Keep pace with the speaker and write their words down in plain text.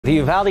The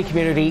Uvalde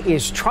community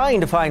is trying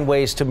to find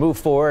ways to move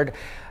forward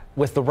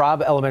with the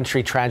Robb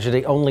Elementary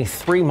tragedy only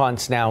 3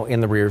 months now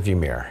in the rearview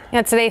mirror.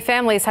 And today,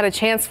 families had a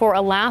chance for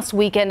a last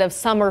weekend of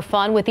summer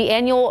fun with the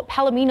annual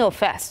Palomino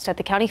Fest at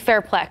the County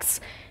Fairplex.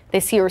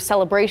 This year's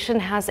celebration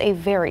has a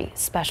very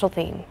special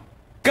theme.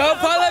 Go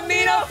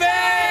Palomino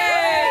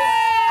Fest!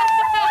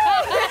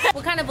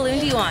 What kind of balloon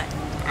do you want?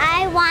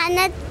 I want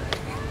a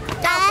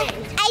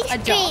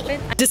ice cream.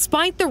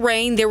 Despite the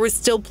rain, there was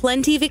still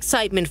plenty of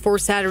excitement for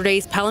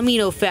Saturday's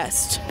Palomino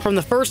Fest. From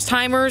the first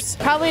timers,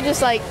 probably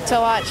just like to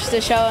watch the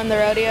show on the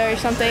rodeo or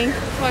something.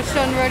 Watch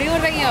show on the rodeo. What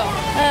about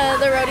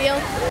you? The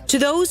rodeo. To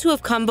those who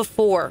have come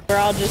before, we're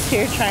all just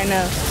here trying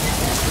to,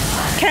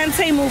 can't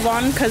say move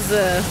on because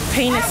the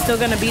pain is still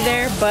going to be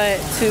there, but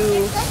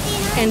to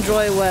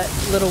enjoy what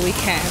little we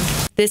can.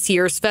 This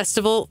year's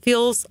festival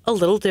feels a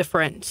little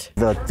different.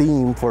 The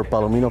theme for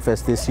Palomino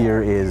Fest this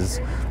year is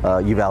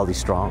Uvalde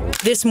Strong.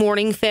 This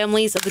morning,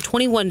 families of the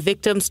 21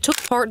 victims took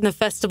part in the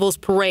festival's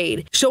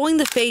parade, showing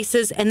the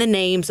faces and the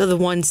names of the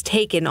ones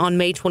taken on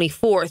May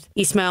 24th.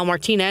 Ismael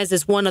Martinez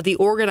is one of the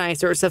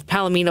organizers of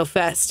Palomino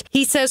Fest.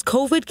 He says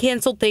COVID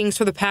canceled things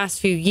for the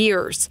past few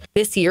years.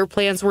 This year,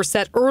 plans were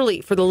set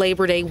early for the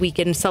Labor Day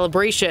weekend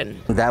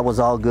celebration. That was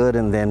all good,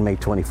 and then May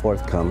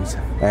 24th comes,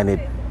 and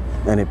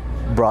it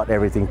brought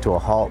everything to a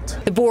halt.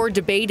 The board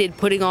debated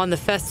putting on the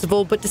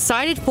festival, but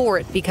decided for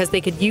it because they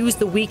could use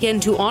the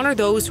weekend to honor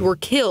those who were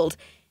killed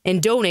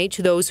and donate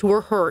to those who were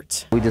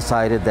hurt. We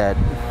decided that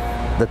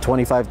the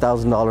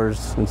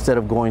 $25,000, instead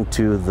of going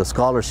to the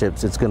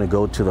scholarships, it's going to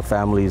go to the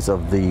families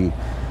of the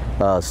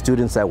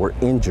students that were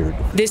injured.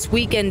 This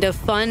weekend of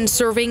fun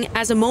serving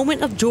as a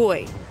moment of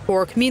joy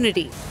for a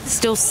community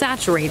still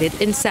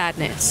saturated in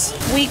sadness.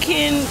 We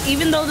can,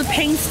 even though the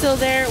pain's still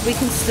there, we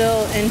can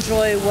still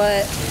enjoy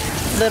what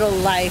little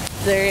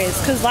life there is,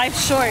 because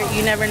life's short.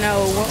 You never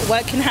know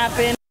what can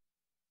happen.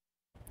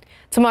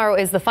 Tomorrow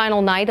is the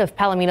final night of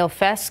Palomino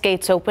Fest.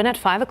 Gates open at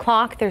 5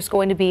 o'clock. There's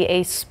going to be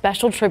a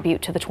special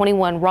tribute to the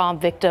 21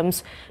 Robb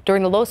victims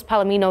during the Los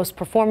Palominos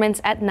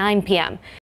performance at 9 p.m.